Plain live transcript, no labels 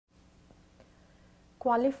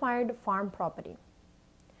Qualified farm property.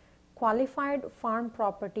 Qualified farm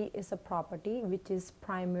property is a property which is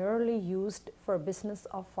primarily used for business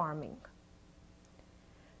of farming.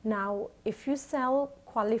 Now, if you sell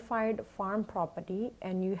qualified farm property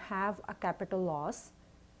and you have a capital loss,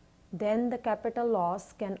 then the capital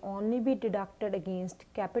loss can only be deducted against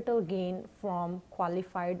capital gain from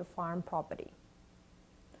qualified farm property.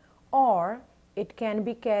 Or it can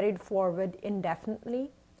be carried forward indefinitely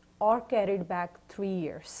or carried back 3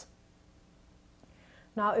 years.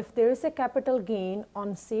 Now, if there is a capital gain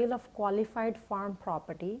on sale of qualified farm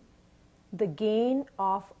property, the gain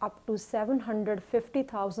of up to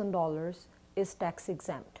 $750,000 is tax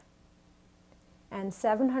exempt. And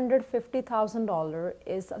 $750,000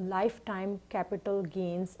 is a lifetime capital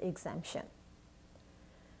gains exemption.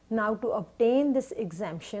 Now, to obtain this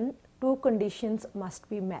exemption, two conditions must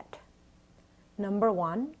be met. Number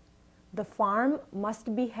one, the farm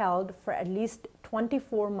must be held for at least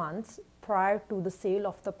 24 months prior to the sale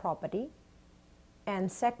of the property.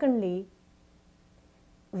 And secondly,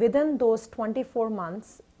 within those 24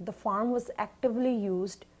 months, the farm was actively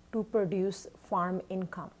used to produce farm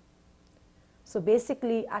income. So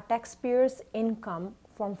basically, a taxpayer's income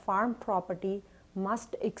from farm property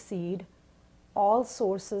must exceed all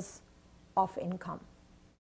sources of income.